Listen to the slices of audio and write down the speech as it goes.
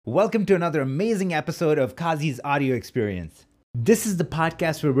Welcome to another amazing episode of Kazi's Audio Experience. This is the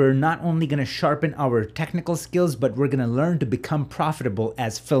podcast where we're not only going to sharpen our technical skills, but we're going to learn to become profitable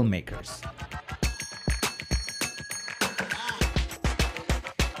as filmmakers.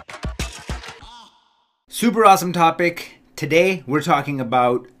 Super awesome topic. Today we're talking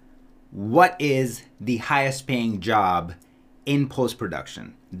about what is the highest paying job in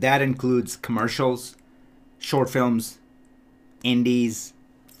post-production. That includes commercials, short films, indies,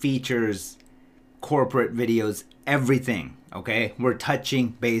 features, corporate videos, everything, okay? We're touching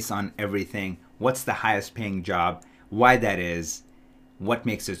base on everything. What's the highest paying job? Why that is? What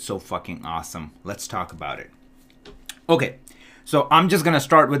makes it so fucking awesome? Let's talk about it. Okay, so I'm just gonna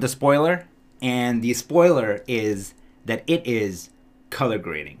start with the spoiler, and the spoiler is that it is color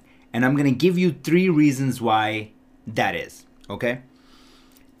grading. And I'm gonna give you 3 reasons why that is, okay?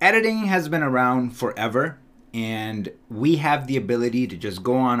 Editing has been around forever. And we have the ability to just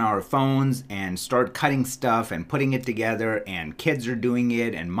go on our phones and start cutting stuff and putting it together, and kids are doing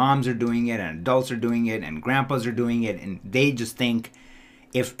it, and moms are doing it, and adults are doing it, and grandpas are doing it, and they just think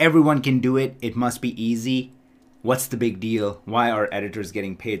if everyone can do it, it must be easy. What's the big deal? Why are editors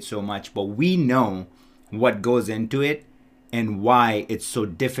getting paid so much? But we know what goes into it and why it's so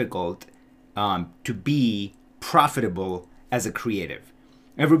difficult to be profitable as a creative.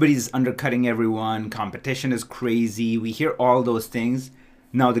 Everybody's undercutting everyone. Competition is crazy. We hear all those things.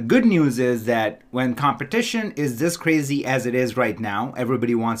 Now, the good news is that when competition is this crazy as it is right now,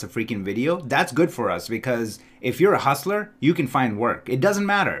 everybody wants a freaking video. That's good for us, because if you're a hustler, you can find work. It doesn't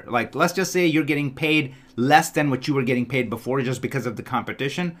matter. Like, let's just say you're getting paid less than what you were getting paid before just because of the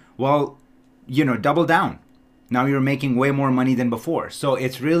competition. Well, double down. Now you're making way more money than before. So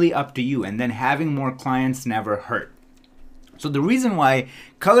it's really up to you. And then having more clients never hurt. So the reason why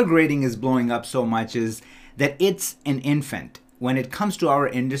color grading is blowing up so much is that it's an infant. When it comes to our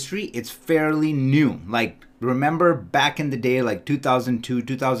industry, it's fairly new. Like, remember back in the day, like 2002,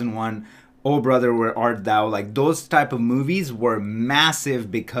 2001, Oh Brother, Where Art Thou? Like, those type of movies were massive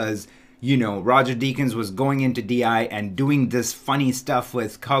because, Roger Deakins was going into DI and doing this funny stuff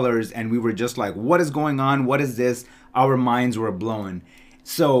with colors, and we were just like, what is going on? What is this? Our minds were blown.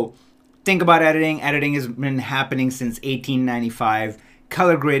 So think about editing. Editing has been happening since 1895.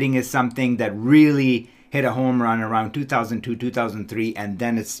 Color grading is something that really hit a home run around 2002, 2003, and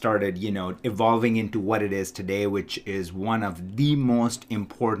then it started, evolving into what it is today, which is one of the most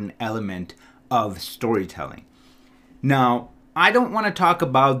important element of storytelling. Now, I don't want to talk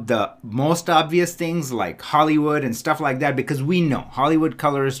about the most obvious things like Hollywood and stuff like that, because we know Hollywood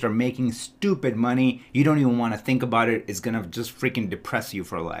colorists are making stupid money. You don't even want to think about it. It's going to just freaking depress you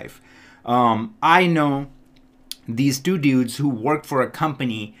for life. I know these 2 dudes who worked for a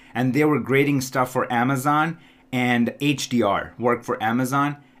company, and they were grading stuff for Amazon, and HDR worked for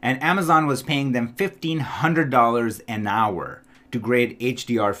Amazon, and Amazon was paying them $1,500 an hour to grade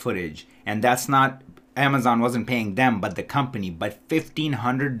HDR footage. And that's not, Amazon wasn't paying them, but the company. But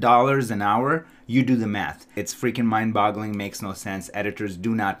 $1,500 an hour, you do the math. It's freaking mind-boggling, makes no sense. Editors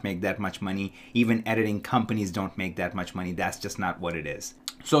do not make that much money. Even editing companies don't make that much money. That's just not what it is.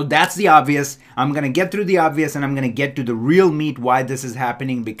 So that's the obvious. I'm going to get through the obvious, and I'm going to get to the real meat why this is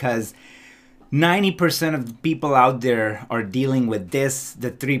happening, because 90% of the people out there are dealing with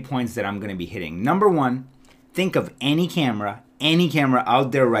the 3 points that I'm going to be hitting. Number 1, think of any camera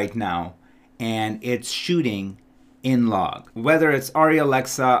out there right now, and it's shooting in log. Whether it's Arri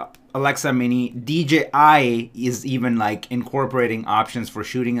Alexa Mini, DJI is even like incorporating options for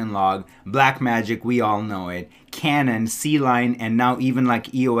shooting in log. Blackmagic, we all know it. Canon, C-Line, and now even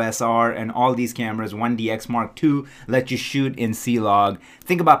like EOS R and all these cameras, 1DX Mark II, let you shoot in C-Log.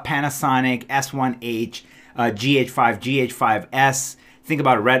 Think about Panasonic, S1H, GH5, GH5S. Think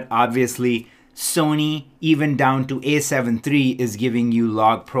about Red, obviously. Sony, even down to A7 III, is giving you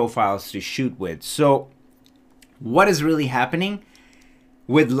log profiles to shoot with. So what is really happening?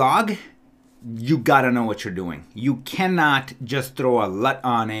 With log, you gotta know what you're doing. You cannot just throw a LUT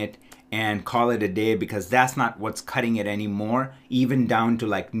on it and call it a day, because that's not what's cutting it anymore. Even down to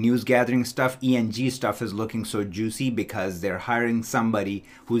like news gathering stuff, ENG stuff is looking so juicy because they're hiring somebody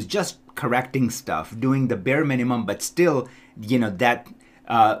who's just correcting stuff, doing the bare minimum, but still, that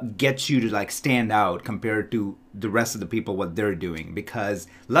gets you to like stand out compared to the rest of the people, what they're doing. Because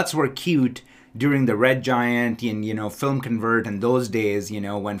LUTs were cute during the Red Giant and, Film Convert and those days,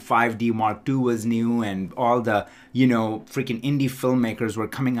 when 5D Mark II was new and all the, freaking indie filmmakers were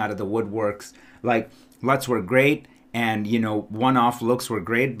coming out of the woodworks. Like, LUTs were great, and, one-off looks were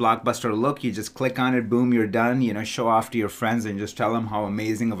great. Blockbuster look, you just click on it, boom, you're done. Show off to your friends and just tell them how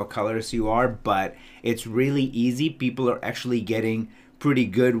amazing of a colorist you are. But it's really easy. People are actually getting pretty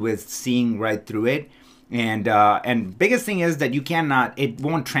good with seeing right through it. And biggest thing is that it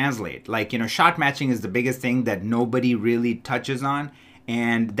won't translate. Like, shot matching is the biggest thing that nobody really touches on.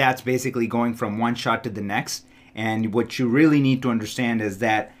 And that's basically going from one shot to the next. And what you really need to understand is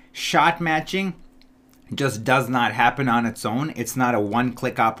that shot matching just does not happen on its own. It's not a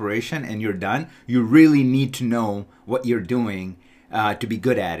one-click operation and you're done. You really need to know what you're doing to be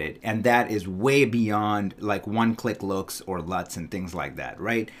good at it. And that is way beyond like one-click looks or LUTs and things like that,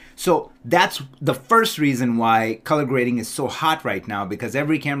 right? So that's the first reason why color grading is so hot right now, because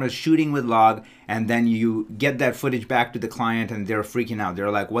every camera is shooting with log, and then you get that footage back to the client and they're freaking out.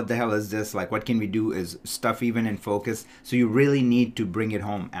 They're like, what the hell is this? Like, what can we do? Is stuff even in focus? So you really need to bring it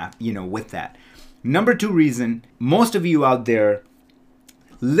home, with that. Number two reason, most of you out there,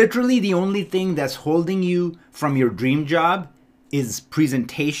 literally the only thing that's holding you from your dream job is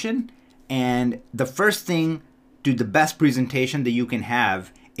presentation. And the first thing to the best presentation that you can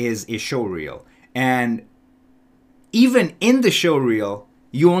have is a show reel. And even in the show reel,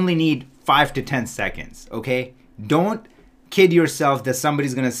 you only need 5 to 10 seconds, okay? Don't kid yourself that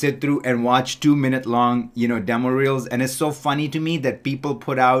somebody's gonna sit through and watch 2-minute long, demo reels. And it's so funny to me that people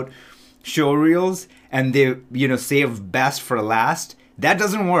put out show reels and they save best for last. That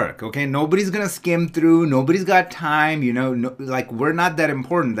doesn't work, okay? Nobody's gonna skim through. Nobody's got time, we're not that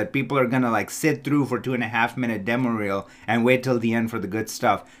important that people are gonna like sit through for 2.5-minute demo reel and wait till the end for the good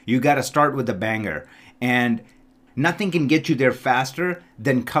stuff. You gotta start with the banger. And nothing can get you there faster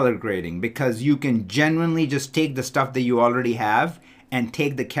than color grading, because you can genuinely just take the stuff that you already have and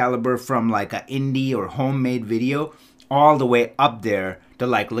take the caliber from like an indie or homemade video all the way up there to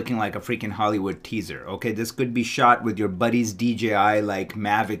like looking like a freaking Hollywood teaser. Okay, this could be shot with your buddy's DJI like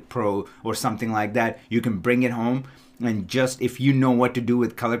Mavic Pro or something like that. You can bring it home and just, if you know what to do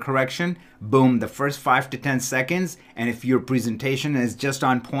with color correction, boom, the first 5 to 10 seconds, and if your presentation is just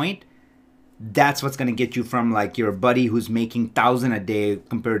on point, that's what's gonna get you from like your buddy who's making $1,000 a day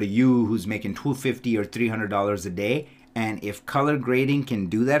compared to you who's making $250 or $300 a day. And if color grading can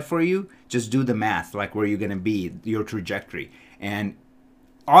do that for you, just do the math, like where you're gonna be, your trajectory. And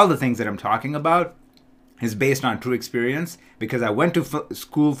all the things that I'm talking about is based on true experience, because I went to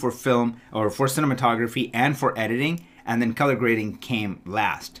school for film or for cinematography and for editing, and then color grading came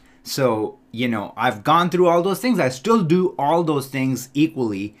last. So, I've gone through all those things. I still do all those things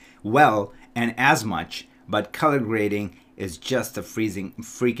equally well and as much, but color grading is just a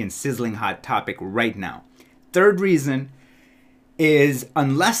freaking sizzling hot topic right now. Third reason is,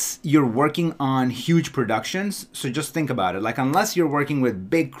 unless you're working on huge productions, so just think about it, like unless you're working with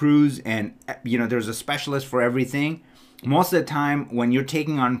big crews and there's a specialist for everything, most of the time when you're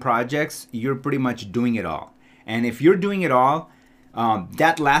taking on projects, you're pretty much doing it all. And if you're doing it all,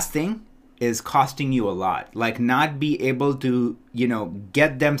 that last thing is costing you a lot. Like not be able to,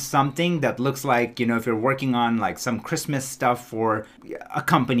 get them something that looks like, if you're working on like some Christmas stuff for a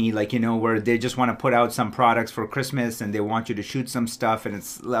company, like, where they just want to put out some products for Christmas and they want you to shoot some stuff and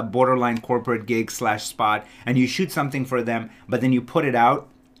it's a borderline corporate gig / spot, and you shoot something for them, but then you put it out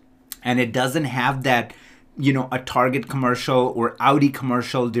and it doesn't have that, a Target commercial or Audi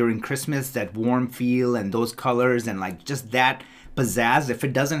commercial during Christmas, that warm feel and those colors and like just that pizzazz. If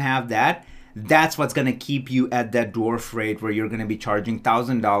it doesn't have that, that's what's going to keep you at that dwarf rate where you're going to be charging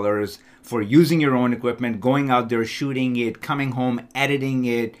 $1,000 for using your own equipment, going out there, shooting it, coming home, editing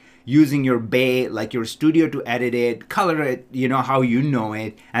it, using your bay, like your studio to edit it, color it, how you know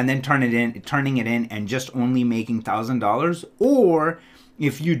it, and then turning it in and just only making $1,000. Or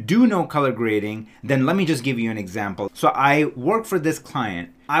if you do know color grading, then let me just give you an example. So I work for this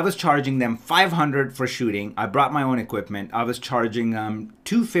client. I was charging them $500 for shooting. I brought my own equipment. I was charging them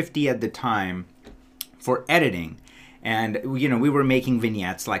 $250 at the time for editing. And we were making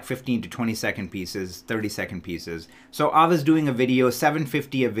vignettes, like 15 to 20 second pieces, 30-second pieces. So I was doing a video,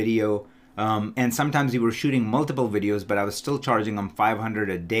 $750 a video, and sometimes we were shooting multiple videos, but I was still charging them $500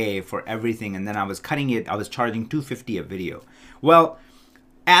 a day for everything. And then I was cutting it, I was charging $250 a video. Well,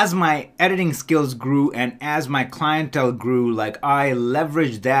 as my editing skills grew and as my clientele grew, like I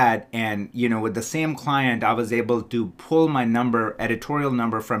leveraged that, and with the same client, I was able to pull my editorial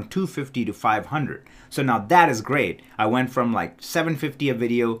number from $250 to $500. So now that is great. I went from like $750 a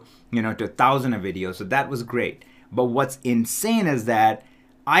video, to $1,000 a video. So that was great. But what's insane is that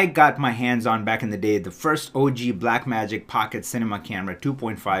I got my hands on, back in the day, the first OG Blackmagic Pocket Cinema camera,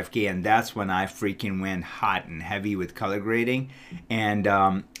 2.5K, and that's when I freaking went hot and heavy with color grading. And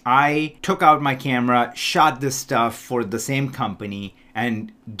I took out my camera, shot this stuff for the same company,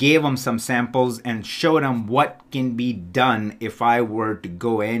 and gave them some samples and showed them what can be done if I were to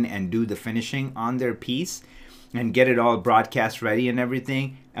go in and do the finishing on their piece. and get it all broadcast ready and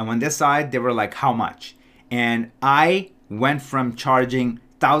everything. And when this side, they were like, how much? And I went from charging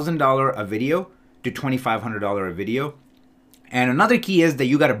 $1,000 a video to $2,500 a video. And another key is that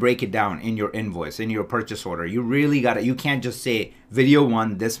you got to break it down in your invoice, in your purchase order. You really got to, you can't just say video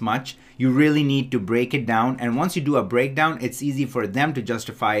one this much. You really need to break it down. And once you do a breakdown, it's easy for them to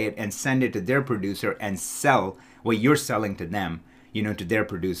justify it and send it to their producer and sell what you're selling to them, you know, to their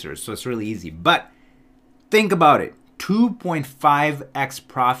producers. So it's really easy. But think about it, 2.5x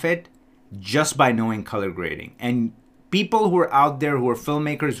profit just by knowing color grading. And people who are out there, who are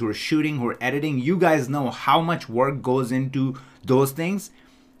filmmakers, who are shooting, who are editing, you guys know how much work goes into those things.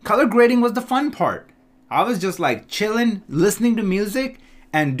 Color grading was the fun part. I was just like chilling, listening to music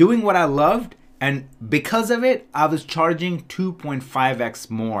and doing what I loved. And because of it, I was charging 2.5x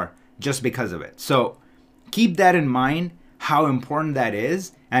more just because of it. So keep that in mind, how important that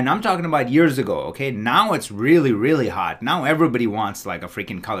is. And I'm talking about years ago, okay? Now it's really, really hot. Now everybody wants like a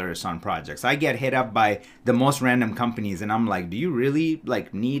freaking colorist on projects. I get hit up by the most random companies and I'm like, do you really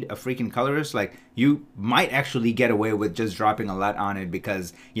like need a freaking colorist? Like you might actually get away with just dropping a LUT on it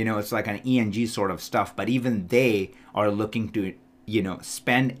because, you know, it's like an ENG sort of stuff. But even they are looking to, you know,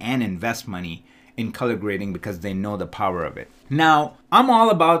 spend and invest money in color grading because they know the power of it. Now, I'm all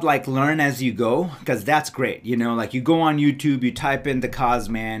about like learn as you go because that's great. You know, like you go on YouTube, you type in the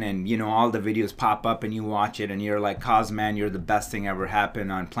Cosman and, you know, all the videos pop up and you watch it and you're like, Cosman, you're the best thing ever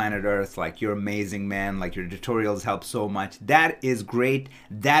happened on planet Earth. Like you're amazing, man. Like your tutorials help so much. That is great.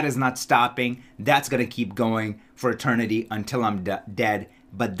 That is not stopping. That's going to keep going for eternity until I'm dead.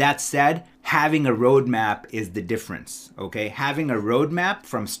 But that said, having a roadmap is the difference, okay? Having a roadmap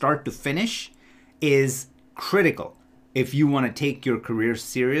from start to finish is critical if you want to take your career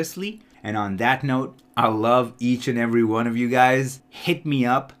seriously. And on that note, I love each and every one of you guys. Hit me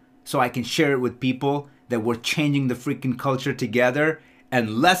up so I can share it with people that we're changing the freaking culture together.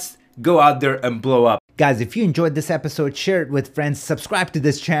 And let's go out there and blow up. Guys, if you enjoyed this episode, share it with friends, subscribe to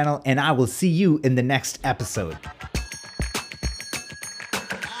this channel, and I will see you in the next episode.